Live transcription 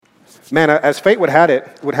Man, as fate would have it,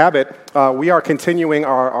 we are continuing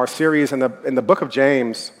our series in the book of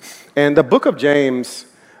James. And the book of James,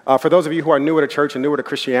 for those of you who are newer to church and newer to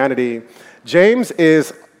Christianity, James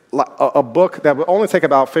is a book that will only take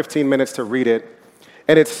about 15 minutes to read it.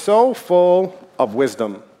 And it's so full of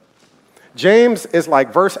wisdom. James is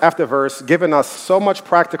like verse after verse, giving us so much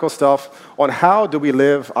practical stuff on how do we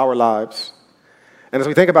live our lives. And as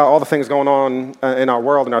we think about all the things going on in our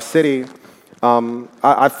world, in our city,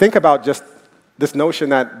 I think about just this notion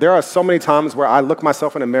that there are so many times where I look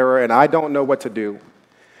myself in the mirror and I don't know what to do.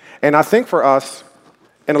 And I think for us,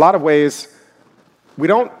 in a lot of ways, we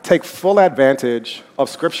don't take full advantage of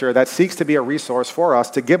Scripture that seeks to be a resource for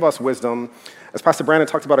us to give us wisdom. As Pastor Brandon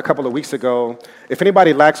talked about a couple of weeks ago, if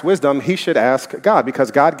anybody lacks wisdom, he should ask God,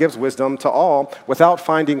 because God gives wisdom to all without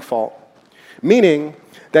finding fault. Meaning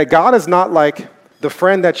that God is not like the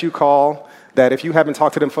friend that you call that if you haven't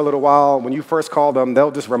talked to them for a little while, when you first call them,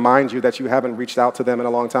 they'll just remind you that you haven't reached out to them in a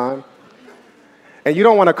long time. And you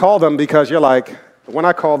don't want to call them because you're like, when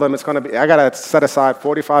I call them, I got to set aside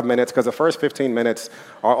 45 minutes because the first 15 minutes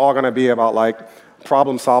are all going to be about like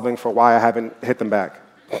problem solving for why I haven't hit them back.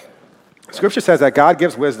 Scripture says that God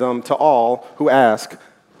gives wisdom to all who ask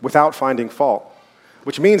without finding fault,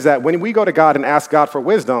 which means that when we go to God and ask God for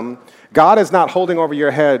wisdom, God is not holding over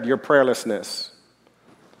your head your prayerlessness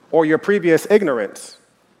or your previous ignorance.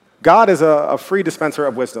 God is a free dispenser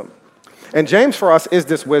of wisdom. And James, for us, is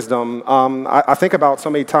this wisdom. I think about so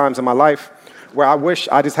many times in my life where I wish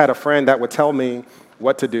I just had a friend that would tell me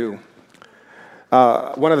what to do.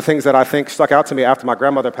 One of the things that I think stuck out to me after my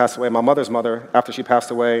grandmother passed away, my mother's mother, after she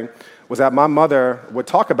passed away, was that my mother would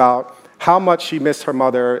talk about how much she missed her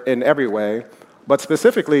mother in every way. But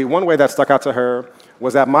specifically, one way that stuck out to her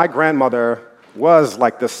was that my grandmother was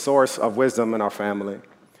like the source of wisdom in our family.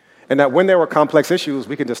 And that when there were complex issues,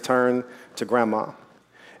 we could just turn to grandma.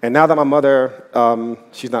 And now that my mother,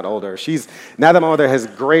 she's not older, now that my mother has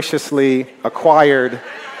graciously acquired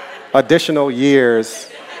additional years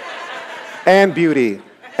and beauty.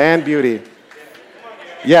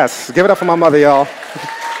 Yes, give it up for my mother, y'all.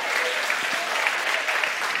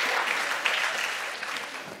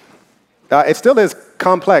 It still is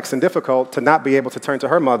complex and difficult to not be able to turn to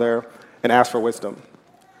her mother and ask for wisdom.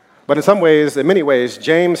 But in many ways,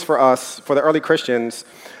 James for us, for the early Christians,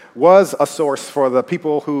 was a source for the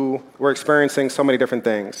people who were experiencing so many different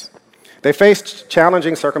things. They faced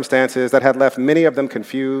challenging circumstances that had left many of them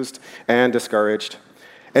confused and discouraged.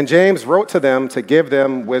 And James wrote to them to give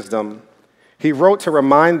them wisdom. He wrote to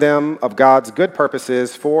remind them of God's good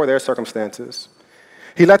purposes for their circumstances.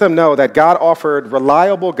 He let them know that God offered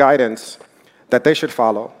reliable guidance that they should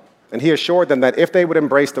follow. And he assured them that if they would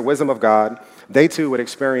embrace the wisdom of God, they too would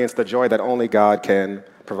experience the joy that only God can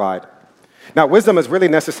provide. Now, wisdom is really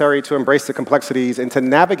necessary to embrace the complexities and to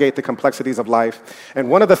navigate the complexities of life. And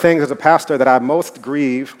one of the things as a pastor that I most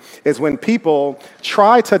grieve is when people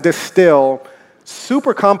try to distill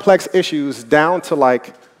super complex issues down to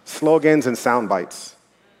like slogans and sound bites.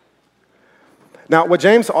 Now, what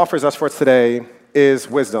James offers us for today is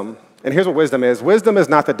wisdom. And here's what wisdom is. Wisdom is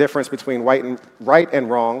not the difference between right and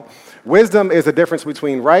wrong. Wisdom is the difference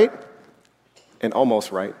between right and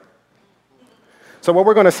almost right. So what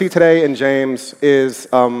we're going to see today in James is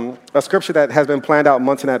a scripture that has been planned out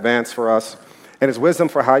months in advance for us, and it's wisdom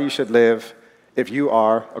for how you should live if you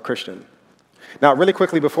are a Christian. Now, really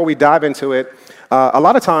quickly, before we dive into it, a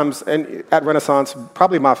lot of times at Renaissance,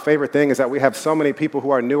 probably my favorite thing is that we have so many people who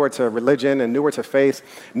are newer to religion and newer to faith,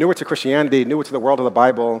 newer to Christianity, newer to the world of the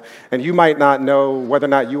Bible, and you might not know whether or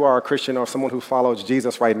not you are a Christian or someone who follows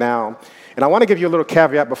Jesus right now. And I want to give you a little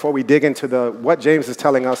caveat before we dig into what James is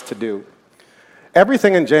telling us to do.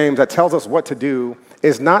 Everything in James that tells us what to do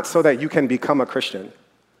is not so that you can become a Christian.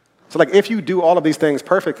 So like if you do all of these things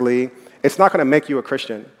perfectly, it's not going to make you a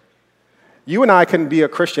Christian. You and I can be a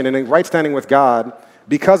Christian and in right standing with God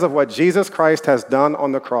because of what Jesus Christ has done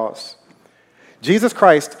on the cross. Jesus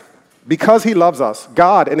Christ, because he loves us,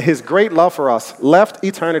 God in his great love for us, left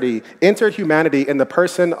eternity, entered humanity in the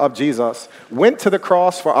person of Jesus, went to the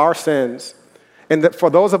cross for our sins. And that for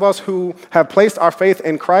those of us who have placed our faith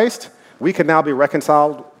in Christ, we can now be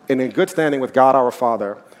reconciled and in good standing with God our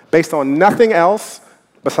Father, based on nothing else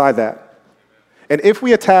beside that. And if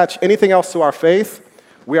we attach anything else to our faith,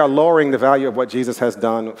 we are lowering the value of what Jesus has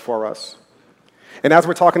done for us. And as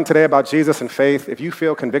we're talking today about Jesus and faith, if you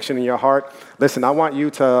feel conviction in your heart, listen, I want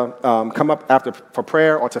you to come up after for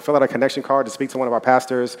prayer or to fill out a connection card to speak to one of our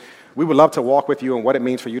pastors. We would love to walk with you on what it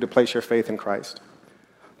means for you to place your faith in Christ.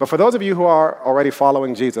 But for those of you who are already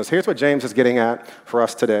following Jesus, here's what James is getting at for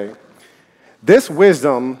us today. This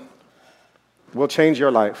wisdom will change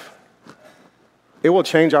your life. It will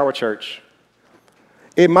change our church.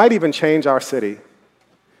 It might even change our city.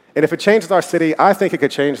 And if it changes our city, I think it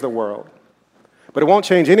could change the world. But it won't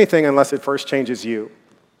change anything unless it first changes you.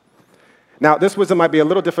 Now, this wisdom might be a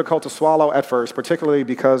little difficult to swallow at first, particularly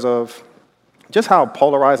because of just how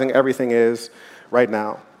polarizing everything is right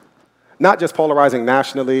now. Not just polarizing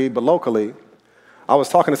nationally, but locally. I was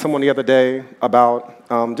talking to someone the other day about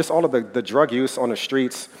just all of the drug use on the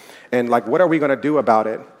streets and like, what are we going to do about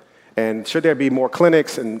it? And should there be more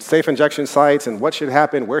clinics and safe injection sites, and what should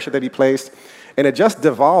happen? Where should they be placed? And it just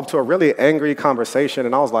devolved to a really angry conversation,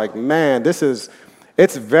 and I was like, man,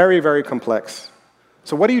 it's very, very complex.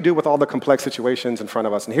 So what do you do with all the complex situations in front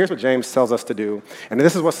of us? And here's what James tells us to do. And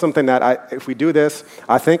this is something that if we do this,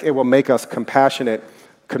 I think it will make us compassionate,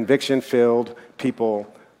 conviction-filled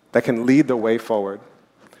people that can lead the way forward.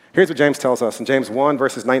 Here's what James tells us in James 1,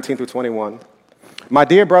 verses 19 through 21. My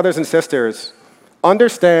dear brothers and sisters,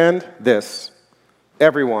 understand this.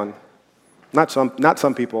 Everyone, not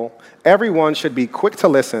some people, everyone should be quick to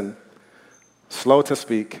listen, slow to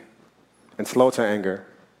speak, and slow to anger.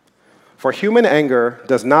 For human anger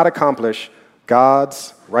does not accomplish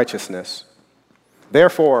God's righteousness.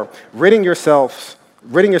 Therefore, ridding yourselves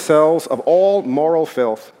of all moral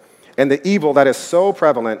filth and the evil that is so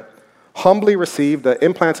prevalent, humbly receive the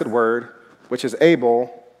implanted word, which is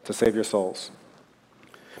able to save your souls.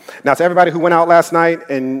 Now, to everybody who went out last night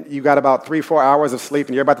and you got about 3-4 hours of sleep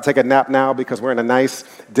and you're about to take a nap now because we're in a nice,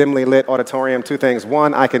 dimly lit auditorium, two things.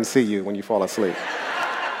 One, I can see you when you fall asleep.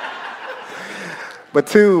 But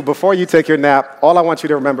two, before you take your nap, all I want you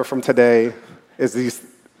to remember from today is these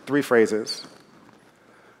 3 phrases.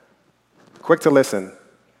 Quick to listen,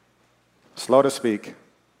 slow to speak,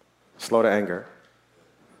 slow to anger.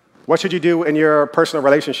 What should you do in your personal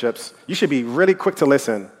relationships? You should be really quick to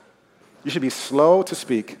listen. You should be slow to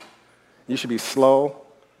speak. You should be slow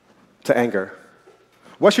to anger.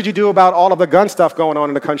 What should you do about all of the gun stuff going on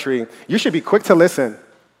in the country? You should be quick to listen.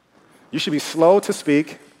 You should be slow to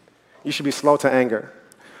speak. You should be slow to anger.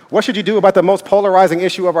 What should you do about the most polarizing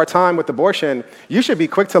issue of our time with abortion? You should be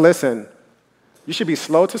quick to listen. You should be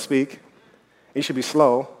slow to speak. You should be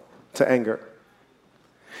slow to anger.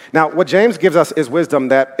 Now, what James gives us is wisdom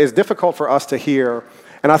that is difficult for us to hear.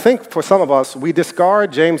 And I think for some of us, we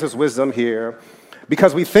discard James's wisdom here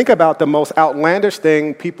because we think about the most outlandish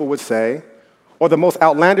thing people would say or the most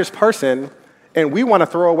outlandish person, and we want to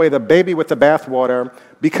throw away the baby with the bathwater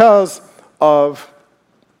because of,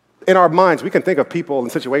 in our minds, we can think of people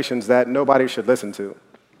and situations that nobody should listen to.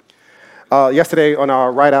 Yesterday on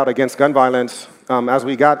our ride out against gun violence, as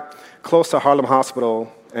we got close to Harlem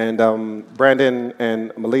Hospital, and Brandon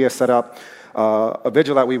and Malia set up a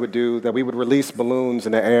vigil that we would do, that we would release balloons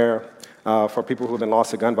in the air for people who have been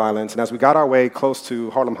lost to gun violence. And as we got our way close to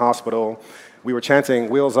Harlem Hospital, we were chanting,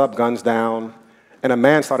 "Wheels up, guns down," and a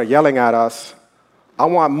man started yelling at us, "I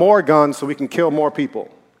want more guns so we can kill more people."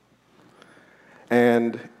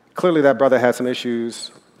 And clearly that brother had some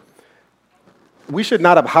issues. We should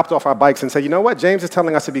not have hopped off our bikes and said, you know what, James is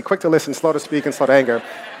telling us to be quick to listen, slow to speak, and slow to anger.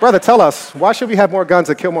 Brother, tell us, why should we have more guns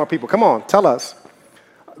to kill more people? Come on, tell us.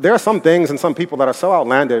 There are some things and some people that are so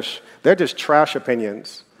outlandish, they're just trash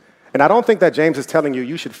opinions. And I don't think that James is telling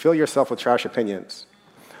you should fill yourself with trash opinions,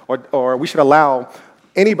 or we should allow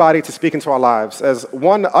anybody to speak into our lives. As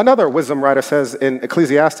another wisdom writer says in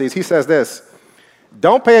Ecclesiastes, he says this,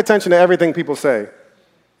 don't pay attention to everything people say,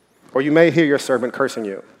 or you may hear your servant cursing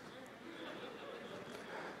you.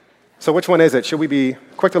 So which one is it? Should we be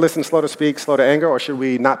quick to listen, slow to speak, slow to anger, or should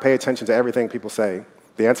we not pay attention to everything people say?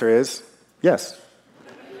 The answer is yes.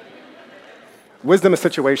 Wisdom is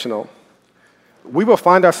situational. We will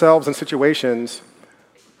find ourselves in situations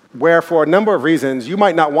where, for a number of reasons, you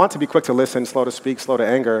might not want to be quick to listen, slow to speak, slow to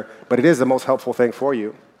anger, but it is the most helpful thing for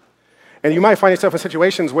you. And you might find yourself in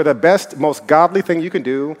situations where the best, most godly thing you can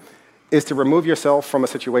do is to remove yourself from a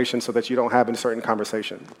situation so that you don't have a certain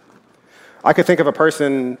conversation. I could think of a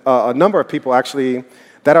person, a number of people actually,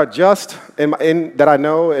 that are just, that I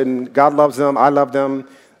know, and God loves them, I love them.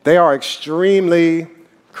 They are extremely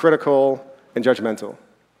critical and judgmental.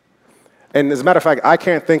 And as a matter of fact, I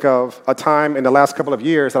can't think of a time in the last couple of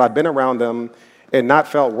years that I've been around them and not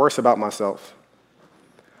felt worse about myself.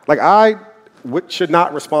 Like, I should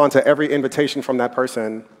not respond to every invitation from that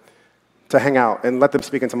person to hang out and let them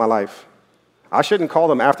speak into my life. I shouldn't call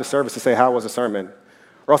them after service to say, how was the sermon?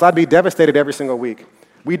 Or else I'd be devastated every single week.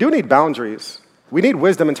 We do need boundaries. We need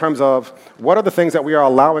wisdom in terms of what are the things that we are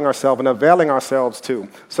allowing ourselves and availing ourselves to.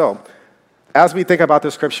 So, as we think about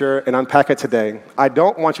this scripture and unpack it today, I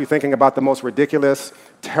don't want you thinking about the most ridiculous,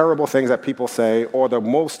 terrible things that people say or the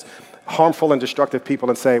most harmful and destructive people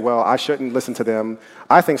and say, well, I shouldn't listen to them.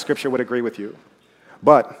 I think scripture would agree with you.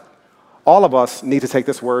 But all of us need to take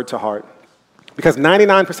this word to heart because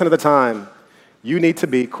 99% of the time, you need to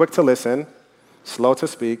be quick to listen, slow to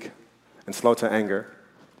speak, and slow to anger.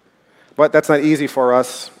 But that's not easy for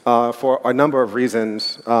us for a number of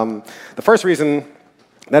reasons. The first reason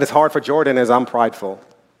that it's hard for Jordan is I'm prideful.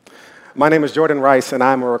 My name is Jordan Rice, and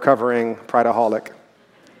I'm a recovering prideaholic.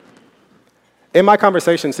 In my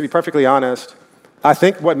conversations, to be perfectly honest, I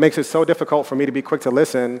think what makes it so difficult for me to be quick to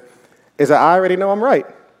listen is that I already know I'm right.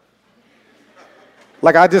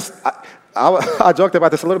 Like I joked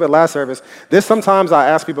about this a little bit last service. There's sometimes I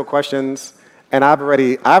ask people questions, and I've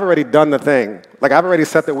already done the thing. Like I've already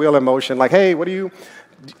set the wheel in motion. Like, hey,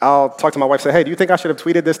 I'll talk to my wife, say, hey, do you think I should have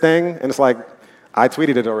tweeted this thing? And it's like, I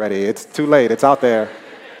tweeted it already. It's too late. It's out there.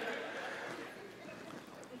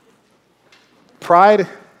 Pride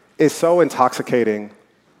is so intoxicating.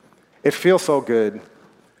 It feels so good.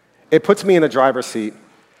 It puts me in the driver's seat.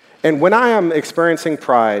 And when I am experiencing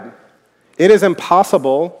pride, it is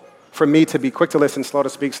impossible for me to be quick to listen, slow to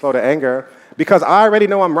speak, slow to anger, because I already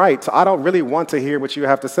know I'm right, so I don't really want to hear what you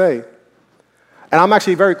have to say. And I'm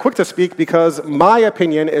actually very quick to speak because my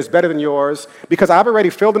opinion is better than yours, because I've already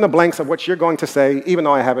filled in the blanks of what you're going to say, even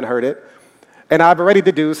though I haven't heard it. And I've already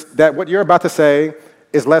deduced that what you're about to say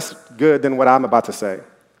is less good than what I'm about to say.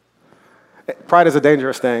 Pride is a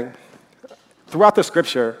dangerous thing. Throughout the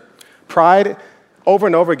scripture, pride, over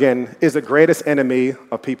and over again, is the greatest enemy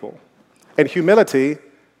of people. And humility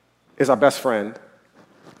is our best friend.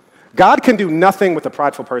 God can do nothing with a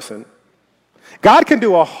prideful person. God can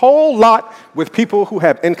do a whole lot with people who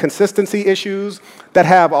have inconsistency issues, that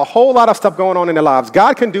have a whole lot of stuff going on in their lives.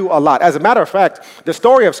 God can do a lot. As a matter of fact, the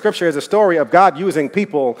story of Scripture is a story of God using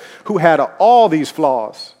people who had all these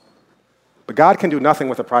flaws. But God can do nothing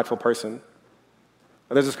with a prideful person.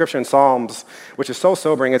 There's a scripture in Psalms, which is so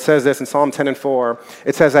sobering. It says this in Psalm 10:4.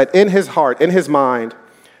 It says that in his heart, in his mind,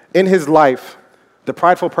 in his life, the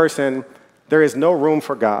prideful person, there is no room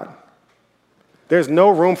for God. There's no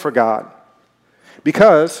room for God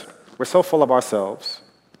because we're so full of ourselves.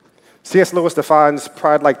 C.S. Lewis defines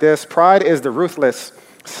pride like this: pride is the ruthless,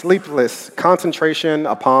 sleepless concentration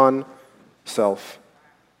upon self.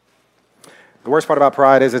 The worst part about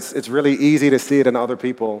pride is it's really easy to see it in other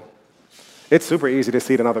people. It's super easy to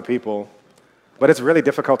see it in other people, but it's really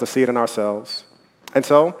difficult to see it in ourselves. And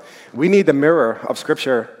so we need the mirror of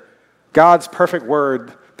Scripture, God's perfect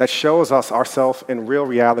word that shows us ourselves in real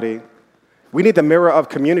reality. We need the mirror of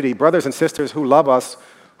community, brothers and sisters who love us,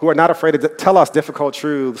 who are not afraid to tell us difficult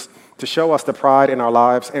truths, to show us the pride in our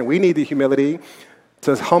lives. And we need the humility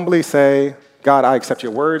to humbly say, God, I accept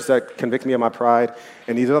your words that convict me of my pride,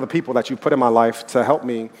 and these other people that you put in my life to help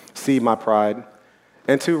me see my pride,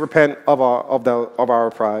 and to repent of our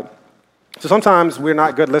pride. So sometimes we're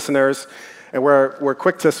not good listeners, and we're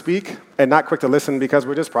quick to speak and not quick to listen because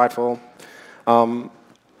we're just prideful. In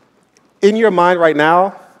your mind right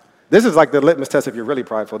now, this is like the litmus test if you're really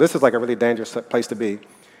prideful. This is like a really dangerous place to be.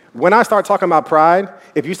 When I start talking about pride,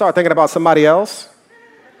 if you start thinking about somebody else,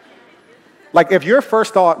 like if your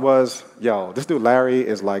first thought was, yo, this dude Larry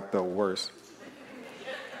is like the worst.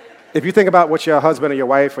 If you think about what your husband or your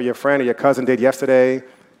wife or your friend or your cousin did yesterday,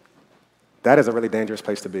 that is a really dangerous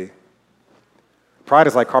place to be. Pride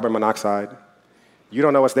is like carbon monoxide. You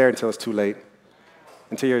don't know it's there until it's too late,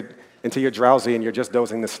 until you're drowsy and you're just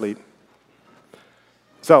dozing to sleep.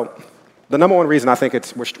 So the number one reason I think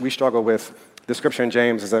we struggle with the scripture in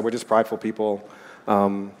James is that we're just prideful people.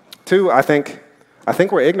 Two, I think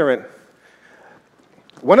we're ignorant.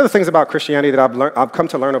 One of the things about Christianity that I've come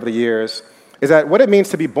to learn over the years is that what it means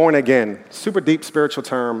to be born again, super deep spiritual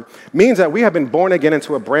term, means that we have been born again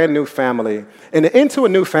into a brand new family. And into a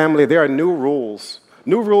new family, there are new rules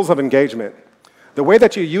of engagement. The way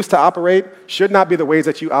that you used to operate should not be the ways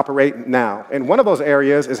that you operate now. And one of those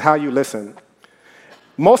areas is how you listen.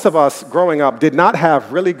 Most of us growing up did not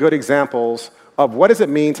have really good examples of what does it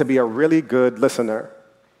mean to be a really good listener.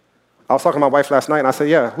 I was talking to my wife last night, and I said,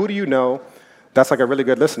 yeah, who do you know that's like a really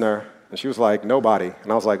good listener? And she was like, nobody.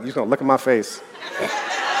 And I was like, you're going to look at my face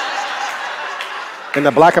in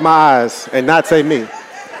the black of my eyes and not say me.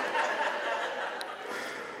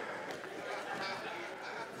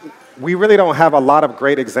 We really don't have a lot of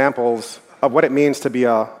great examples of what it means to be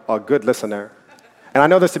a good listener. And I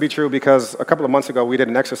know this to be true because a couple of months ago we did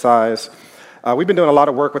an exercise. We've been doing a lot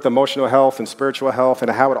of work with emotional health and spiritual health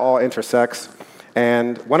and how it all intersects.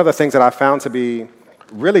 And one of the things that I found to be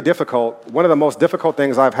really difficult, one of the most difficult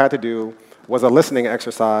things I've had to do was a listening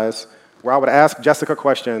exercise where I would ask Jessica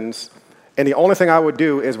questions, and the only thing I would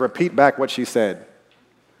do is repeat back what she said.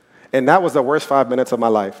 And that was the worst 5 minutes of my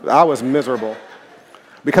life. I was miserable.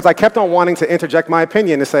 because I kept on wanting to interject my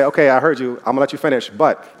opinion and say, okay, I heard you, I'm gonna let you finish,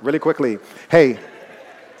 but really quickly, hey.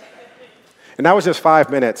 And that was just 5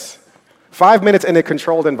 minutes. 5 minutes in a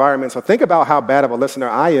controlled environment. So think about how bad of a listener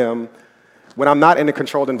I am when I'm not in a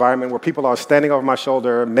controlled environment where people are standing over my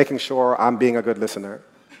shoulder, making sure I'm being a good listener.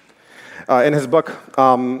 In his book,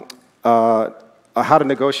 How to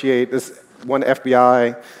Negotiate, this one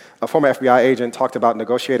a former FBI agent talked about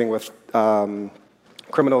negotiating with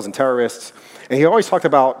criminals and terrorists. And he always talked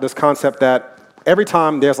about this concept that every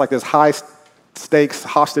time there's like this high stakes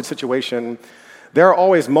hostage situation, there are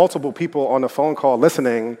always multiple people on the phone call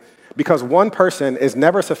listening, because one person is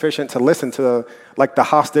never sufficient to listen to like the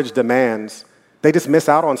hostage demands. They just miss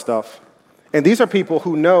out on stuff. And these are people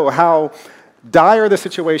who know how dire the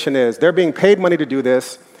situation is. They're being paid money to do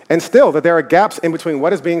this, and still that there are gaps in between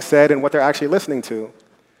what is being said and what they're actually listening to.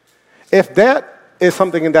 If that is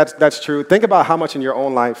something that's true, think about how much in your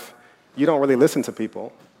own life you don't really listen to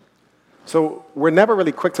people. So we're never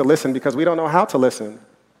really quick to listen because we don't know how to listen.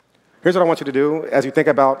 Here's what I want you to do as you think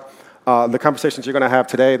about the conversations you're going to have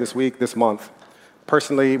today, this week, this month,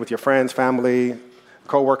 personally, with your friends, family,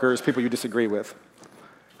 coworkers, people you disagree with.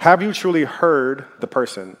 Have you truly heard the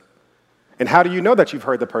person? And how do you know that you've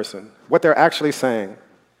heard the person? What they're actually saying?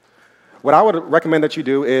 What I would recommend that you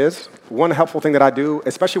do is, one helpful thing that I do,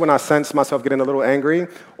 especially when I sense myself getting a little angry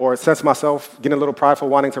or sense myself getting a little prideful,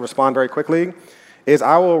 wanting to respond very quickly, is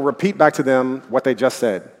I will repeat back to them what they just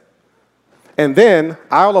said. And then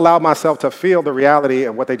I'll allow myself to feel the reality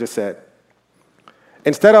of what they just said.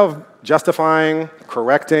 Instead of justifying,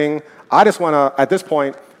 correcting, I just want to, at this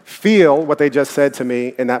point, feel what they just said to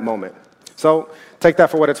me in that moment. So take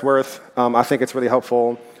that for what it's worth. I think it's really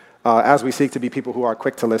helpful as we seek to be people who are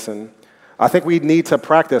quick to listen. I think we need to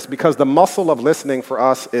practice because the muscle of listening for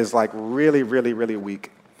us is like really, really, really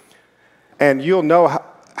weak. And you'll know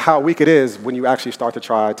how weak it is when you actually start to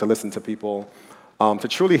try to listen to people, to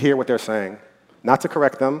truly hear what they're saying. Not to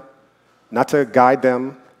correct them, not to guide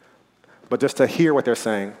them, but just to hear what they're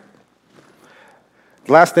saying.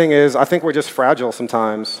 The last thing is, I think we're just fragile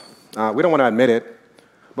sometimes. We don't want to admit it,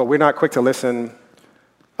 but we're not quick to listen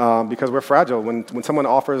because we're fragile. When someone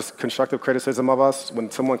offers constructive criticism of us, when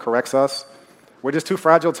someone corrects us, we're just too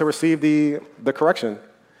fragile to receive the correction.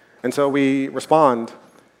 And so we respond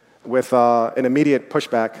with an immediate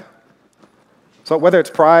pushback. So whether it's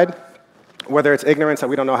pride, whether it's ignorance that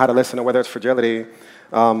we don't know how to listen, or whether it's fragility,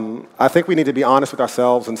 I think we need to be honest with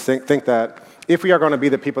ourselves and think that if we are going to be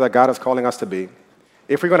the people that God is calling us to be,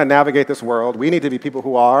 if we're going to navigate this world, we need to be people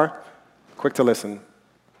who are quick to listen,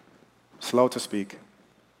 slow to speak,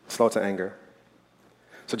 slow to anger.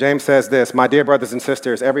 So James says this, "My dear brothers and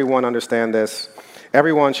sisters, everyone understand this.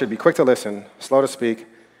 Everyone should be quick to listen, slow to speak,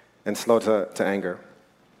 and slow to anger."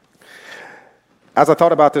 As I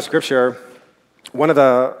thought about this scripture, one of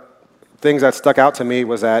the things that stuck out to me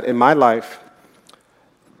was that in my life,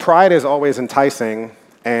 pride is always enticing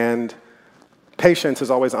and patience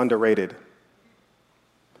is always underrated.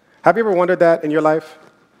 Have you ever wondered that in your life?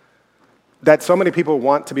 That so many people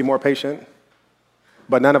want to be more patient,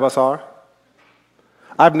 but none of us are?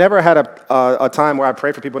 I've never had a time where I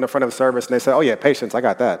pray for people in the front of the service and they say, "Oh yeah, patience, I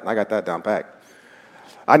got that down pat.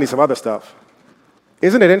 I need some other stuff."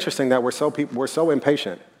 Isn't it interesting that we're so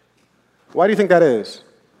impatient? Why do you think that is?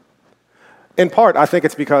 In part, I think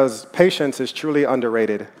it's because patience is truly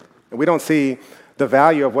underrated. And we don't see the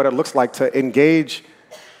value of what it looks like to engage,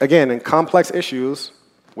 again, in complex issues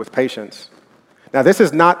with patience. Now, this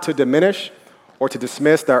is not to diminish or to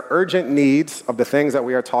dismiss the urgent needs of the things that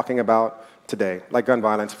we are talking about today, like gun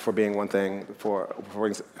violence for being one thing,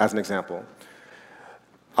 as an example.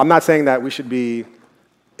 I'm not saying that we should be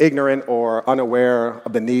ignorant or unaware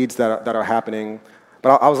of the needs that are happening.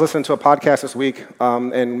 But I was listening to a podcast this week,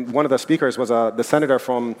 and one of the speakers was the senator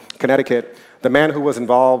from Connecticut, the man who was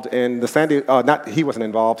involved in the Sandy, he wasn't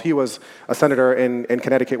involved, he was a senator in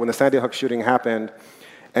Connecticut when the Sandy Hook shooting happened.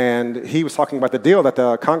 And he was talking about the deal that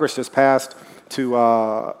the Congress just passed to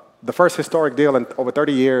the first historic deal in over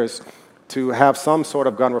 30 years to have some sort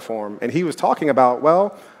of gun reform. And he was talking about,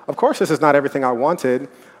 well, of course this is not everything I wanted,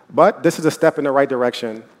 but this is a step in the right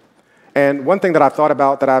direction. And one thing that I've thought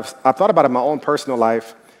about, that I've thought about in my own personal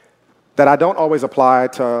life, that I don't always apply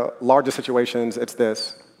to larger situations, it's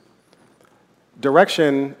this.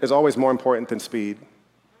 Direction is always more important than speed.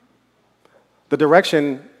 The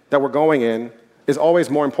direction that we're going in is always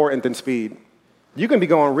more important than speed. You can be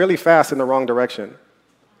going really fast in the wrong direction.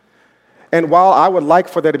 And while I would like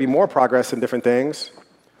for there to be more progress in different things,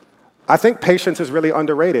 I think patience is really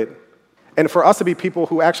underrated. And for us to be people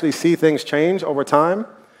who actually see things change over time,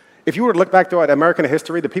 if you were to look back throughout American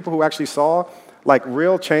history, the people who actually saw like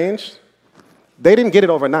real change, They didn't get it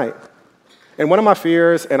overnight. And one of my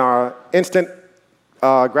fears in our instant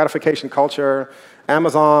gratification culture,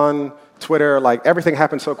 Amazon, Twitter, like everything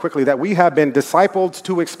happens so quickly that we have been discipled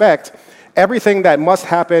to expect everything that must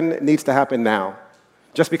happen needs to happen now,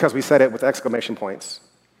 just because we said it with exclamation points.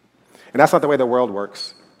 And that's not the way the world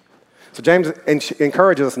works. So James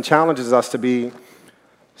encourages us and challenges us to be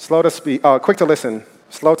slow to speak, quick to listen,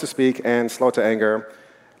 slow to speak, and slow to anger,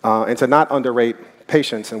 and to not underrate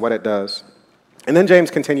patience and what it does. And then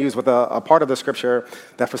James continues with a part of the scripture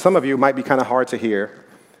that for some of you might be kind of hard to hear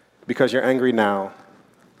because you're angry now.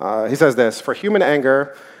 He says this, "For human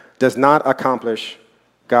anger does not accomplish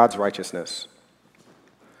God's righteousness."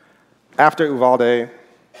 After Uvalde,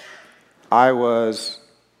 I was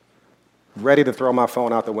ready to throw my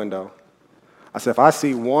phone out the window. I said, if I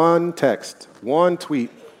see one text, one tweet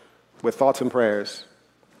with thoughts and prayers,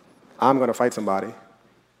 I'm going to fight somebody.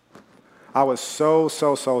 I was so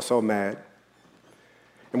mad.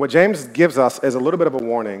 And what James gives us is a little bit of a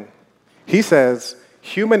warning. He says,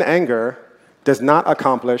 human anger does not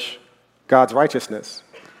accomplish God's righteousness.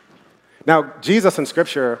 Now, Jesus in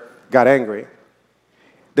Scripture got angry.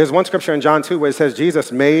 There's one scripture in John 2 where it says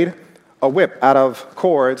Jesus made a whip out of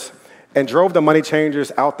cords and drove the money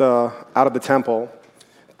changers out of the temple,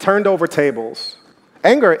 turned over tables.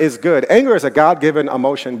 Anger is good. Anger is a God-given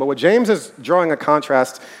emotion, but what James is drawing a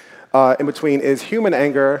contrast in between is human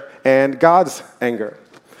anger and God's anger.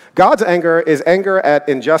 God's anger is anger at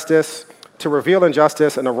injustice, to reveal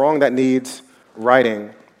injustice and a wrong that needs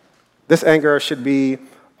righting. This anger should be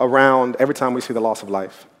around every time we see the loss of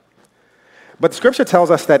life. But Scripture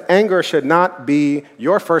tells us that anger should not be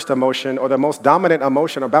your first emotion or the most dominant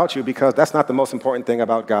emotion about you, because that's not the most important thing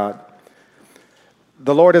about God.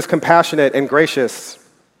 The Lord is compassionate and gracious,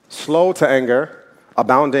 slow to anger,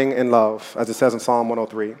 abounding in love, as it says in Psalm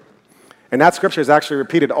 103. And that scripture is actually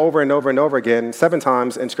repeated over and over and over again, 7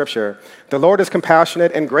 times in Scripture. The Lord is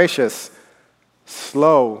compassionate and gracious,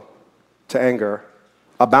 slow to anger,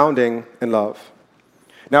 abounding in love.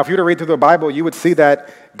 Now, if you were to read through the Bible, you would see that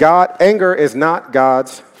anger is not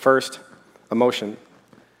God's first emotion.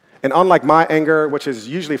 And unlike my anger, which is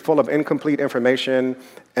usually full of incomplete information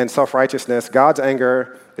and self-righteousness, God's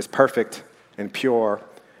anger is perfect and pure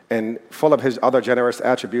and full of his other generous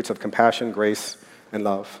attributes of compassion, grace, and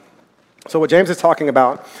love. So what James is talking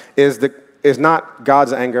about is not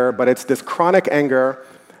God's anger, but it's this chronic anger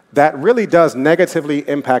that really does negatively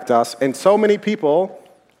impact us. And so many people,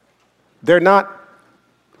 they're not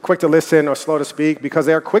quick to listen or slow to speak because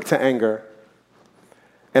they are quick to anger.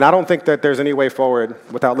 And I don't think that there's any way forward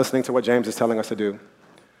without listening to what James is telling us to do.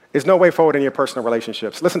 There's no way forward in your personal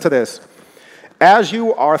relationships. Listen to this. As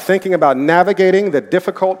you are thinking about navigating the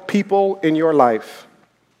difficult people in your life,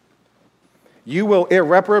 you will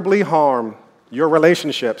irreparably harm your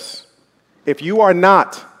relationships if you are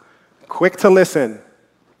not quick to listen,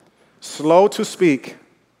 slow to speak,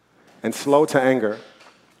 and slow to anger.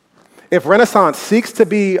 If Renaissance seeks to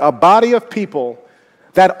be a body of people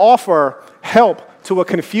that offer help to a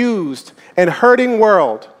confused and hurting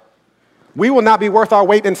world, we will not be worth our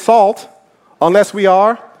weight in salt unless we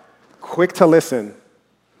are quick to listen,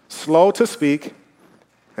 slow to speak,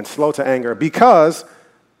 and slow to anger, because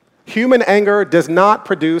human anger does not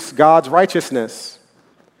produce God's righteousness.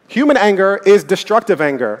 Human anger is destructive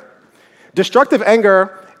anger. Destructive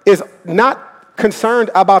anger is not concerned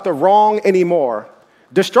about the wrong anymore.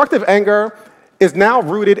 Destructive anger is now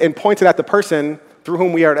rooted and pointed at the person through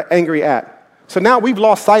whom we are angry at. So now we've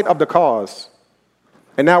lost sight of the cause,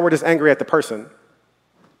 and now we're just angry at the person.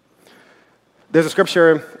 There's a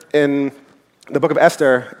scripture in the book of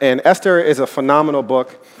Esther, and Esther is a phenomenal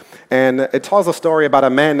book, and it tells a story about a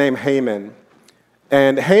man named Haman.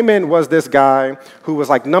 And Haman was this guy who was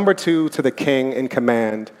like number 2 to the king in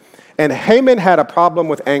command. And Haman had a problem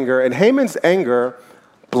with anger, and Haman's anger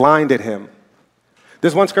blinded him.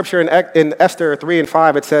 There's one scripture in Esther 3 and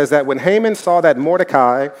 5, it says that when Haman saw that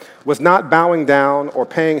Mordecai was not bowing down or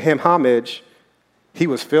paying him homage, he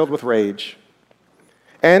was filled with rage.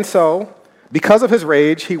 And so, because of his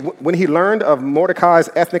rage, when he learned of Mordecai's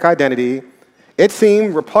ethnic identity, it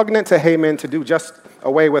seemed repugnant to Haman to do just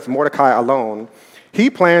away with Mordecai alone. He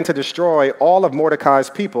planned to destroy all of Mordecai's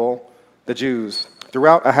people, the Jews,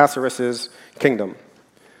 throughout Ahasuerus' kingdom.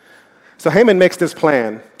 So Haman makes this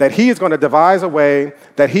plan that he is going to devise a way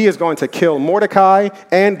that he is going to kill Mordecai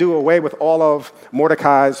and do away with all of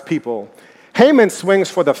Mordecai's people. Haman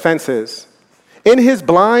swings for the fences. In his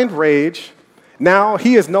blind rage, now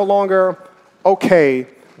he is no longer okay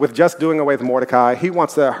with just doing away with Mordecai. He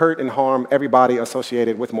wants to hurt and harm everybody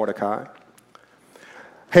associated with Mordecai.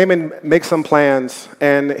 Haman makes some plans,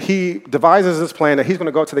 and he devises this plan that he's going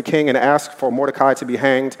to go to the king and ask for Mordecai to be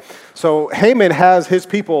hanged. So Haman has his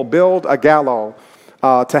people build a gallows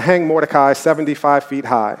to hang Mordecai 75 feet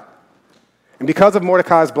high. And because of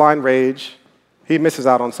Mordecai's blind rage, he misses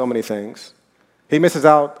out on so many things. He misses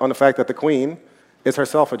out on the fact that the queen is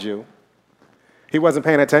herself a Jew. He wasn't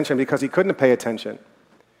paying attention because he couldn't pay attention.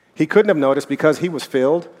 He couldn't have noticed because he was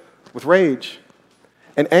filled with rage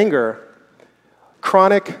and anger.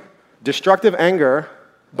 Chronic, destructive anger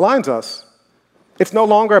blinds us. It's no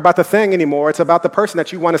longer about the thing anymore. It's about the person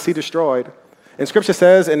that you want to see destroyed. And Scripture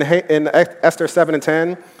says in Esther 7 and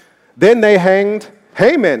 10, then they hanged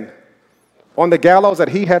Haman on the gallows that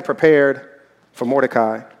he had prepared for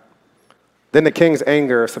Mordecai. Then the king's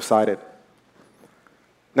anger subsided.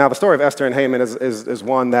 Now, the story of Esther and Haman is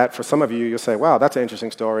one that for some of you, you'll say, wow, that's an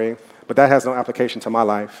interesting story, but that has no application to my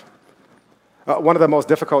life. One of the most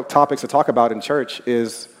difficult topics to talk about in church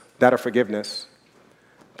is that of forgiveness.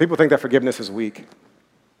 People think that forgiveness is weak.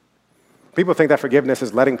 People think that forgiveness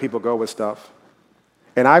is letting people go with stuff.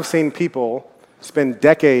 And I've seen people spend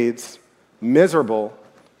decades miserable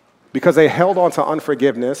because they held on to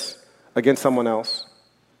unforgiveness against someone else.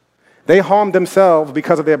 They harmed themselves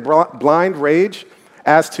because of their blind rage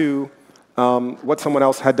as to what someone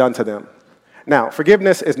else had done to them. Now,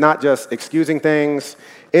 forgiveness is not just excusing things.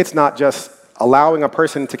 It's not just allowing a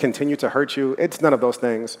person to continue to hurt you. It's none of those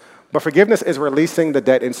things. But forgiveness is releasing the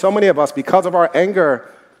debt. And so many of us, because of our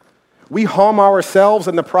anger, we harm ourselves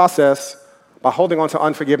in the process by holding on to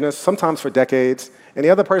unforgiveness, sometimes for decades, and the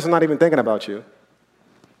other person's not even thinking about you.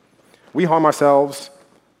 We harm ourselves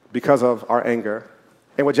because of our anger.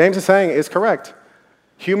 And what James is saying is correct.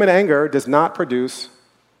 Human anger does not produce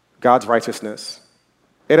God's righteousness.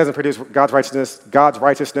 It doesn't produce God's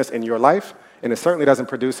righteousness in your life, and it certainly doesn't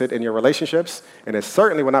produce it in your relationships, and it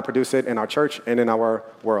certainly will not produce it in our church and in our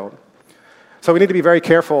world. So we need to be very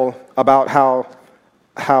careful about how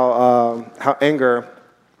anger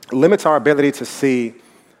limits our ability to see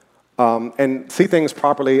and see things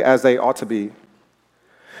properly as they ought to be.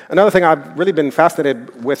 Another thing I've really been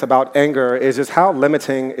fascinated with about anger is just how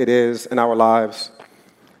limiting it is in our lives.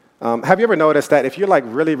 Have you ever noticed that if you're like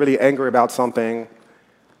really, really angry about something,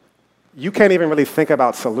 you can't even really think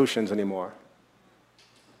about solutions anymore?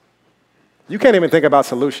 You can't even think about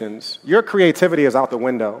solutions. Your creativity is out the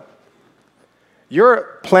window.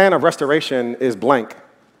 Your plan of restoration is blank.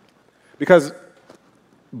 Because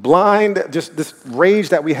just this rage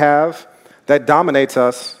that we have that dominates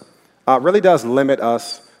us really does limit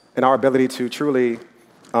us in our ability to truly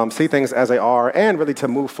see things as they are and really to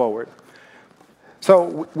move forward.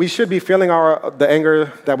 So we should be feeling the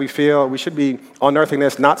anger that we feel. We should be unearthing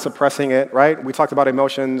this, not suppressing it, right? We talked about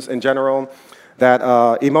emotions in general,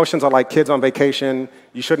 that emotions are like kids on vacation.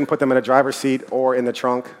 You shouldn't put them in a driver's seat or in the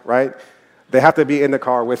trunk, right? They have to be in the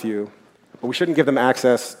car with you. But we shouldn't give them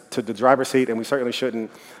access to the driver's seat, and we certainly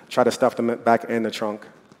shouldn't try to stuff them back in the trunk.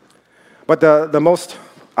 But the most,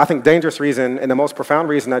 I think, dangerous reason and the most profound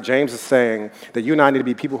reason that James is saying that you and I need to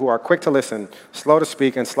be people who are quick to listen, slow to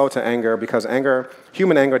speak, and slow to anger, because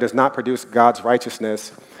human anger does not produce God's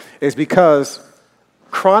righteousness, is because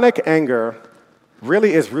chronic anger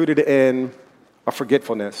really is rooted in a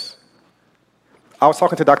forgetfulness. I was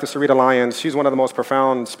talking to Dr. Sarita Lyons. She's one of the most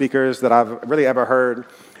profound speakers that I've really ever heard,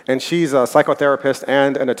 and she's a psychotherapist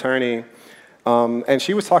and an attorney, and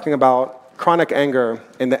she was talking about chronic anger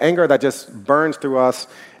and the anger that just burns through us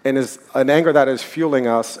and is an anger that is fueling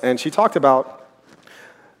us. And she talked about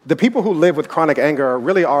the people who live with chronic anger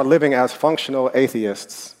really are living as functional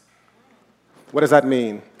atheists. What does that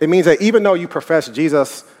mean? It means that even though you profess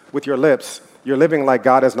Jesus with your lips, you're living like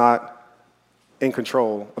God is not in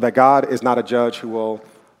control, or that God is not a judge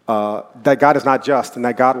that God is not just, and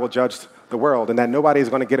that God will judge the world, and that nobody is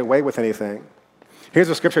going to get away with anything. Here's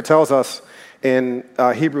what Scripture tells us in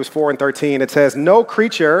Hebrews 4 and 13. It says, no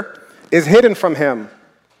creature is hidden from him,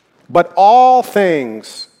 but all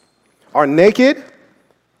things are naked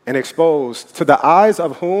and exposed to the eyes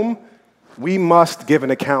of whom we must give an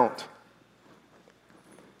account.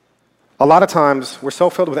 A lot of times, we're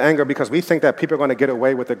so filled with anger because we think that people are going to get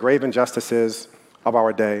away with the grave injustices of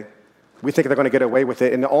our day. We think they're going to get away with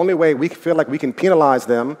it, and the only way we feel like we can penalize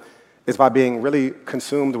them is by being really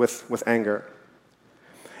consumed with anger.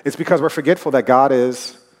 It's because we're forgetful that God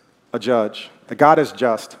is a judge, that God is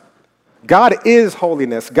just. God is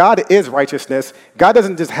holiness. God is righteousness. God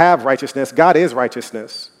doesn't just have righteousness. God is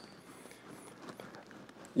righteousness.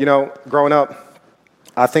 You know, growing up,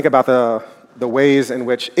 I think about the ways in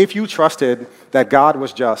which if you trusted that God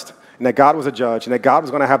was just and that God was a judge and that God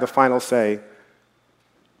was going to have the final say,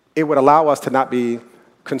 it would allow us to not be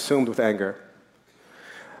consumed with anger.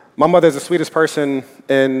 My mother is the sweetest person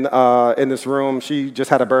in this room. She just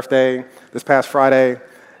had a birthday this past Friday,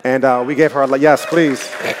 and we gave her yes,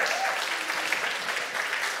 please.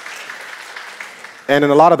 And in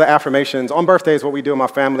a lot of the affirmations, on birthdays, what we do in my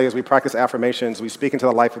family is we practice affirmations. We speak into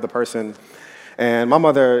the life of the person. And my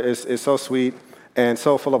mother is so sweet and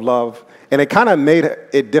so full of love. And it kind of made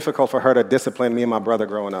it difficult for her to discipline me and my brother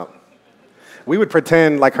growing up. We would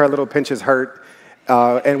pretend like her little pinches hurt,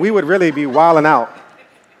 and we would really be wilding out.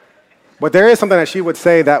 But there is something that she would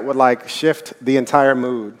say that would like shift the entire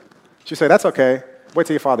mood. She'd say, "That's okay. Wait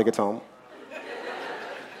till your father gets home."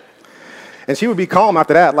 And she would be calm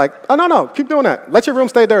after that, like, "Oh, no, keep doing that. Let your room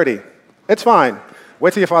stay dirty. It's fine.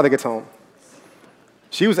 Wait till your father gets home."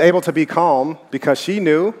 She was able to be calm because she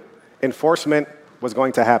knew enforcement was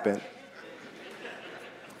going to happen.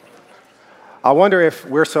 I wonder if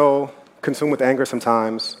we're so consumed with anger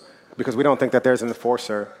sometimes because we don't think that there's an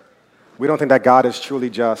enforcer. We don't think that God is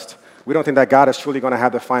truly just. We don't think that God is truly going to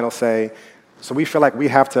have the final say. So we feel like we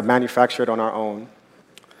have to manufacture it on our own.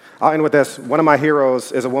 I'll end with this. One of my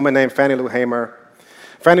heroes is a woman named Fannie Lou Hamer.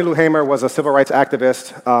 Fannie Lou Hamer was a civil rights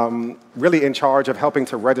activist, really in charge of helping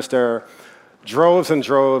to register droves and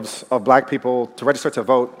droves of black people to register to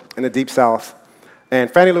vote in the Deep South. And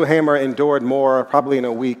Fannie Lou Hamer endured more, probably in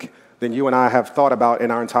a week, than you and I have thought about in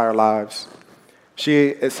our entire lives.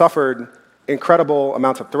 She suffered incredible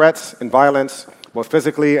amounts of threats and violence, both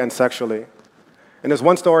physically and sexually. And there's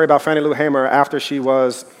one story about Fannie Lou Hamer after she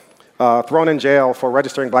was thrown in jail for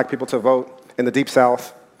registering black people to vote in the Deep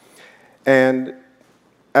South. And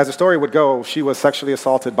as the story would go, she was sexually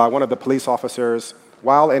assaulted by one of the police officers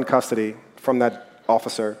while in custody from that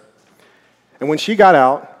officer. And when she got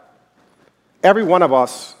out, every one of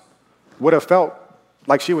us would have felt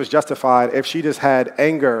like she was justified if she just had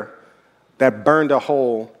anger that burned a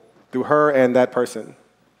hole through her and that person.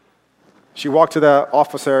 She walked to the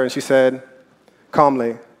officer and she said,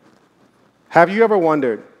 calmly, "Have you ever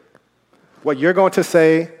wondered what you're going to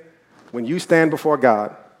say when you stand before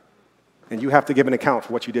God and you have to give an account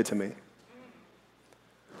for what you did to me?"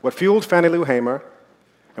 What fueled Fannie Lou Hamer,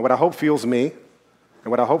 and what I hope fuels me, and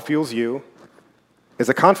what I hope fuels you, is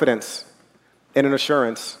a confidence and an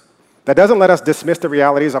assurance that doesn't let us dismiss the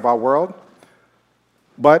realities of our world,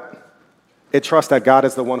 but it trusts that God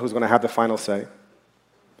is the one who's going to have the final say.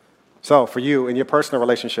 So for you, in your personal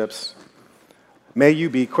relationships, may you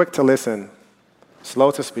be quick to listen, slow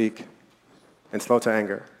to speak, and slow to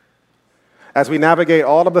anger. As we navigate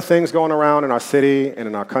all of the things going around in our city and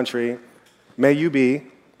in our country, may you be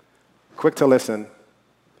quick to listen,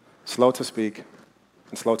 slow to speak,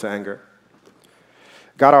 and slow to anger.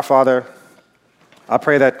 God our Father, I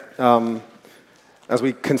pray that as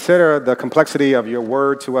we consider the complexity of your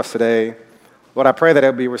word to us today, Lord, I pray that it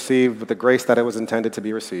will be received with the grace that it was intended to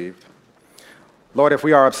be received. Lord, if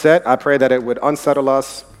we are upset, I pray that it would unsettle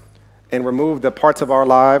us and remove the parts of our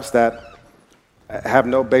lives that have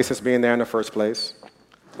no basis being there in the first place.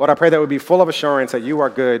 Lord, I pray that it would be full of assurance that you are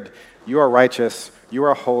good, you are righteous, you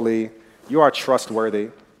are holy, you are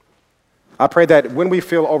trustworthy. I pray that when we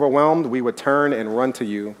feel overwhelmed, we would turn and run to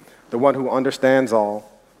you, the one who understands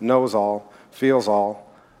all, knows all, feels all,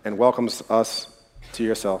 and welcomes us to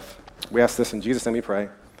yourself. We ask this in Jesus' name we pray.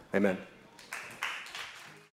 Amen.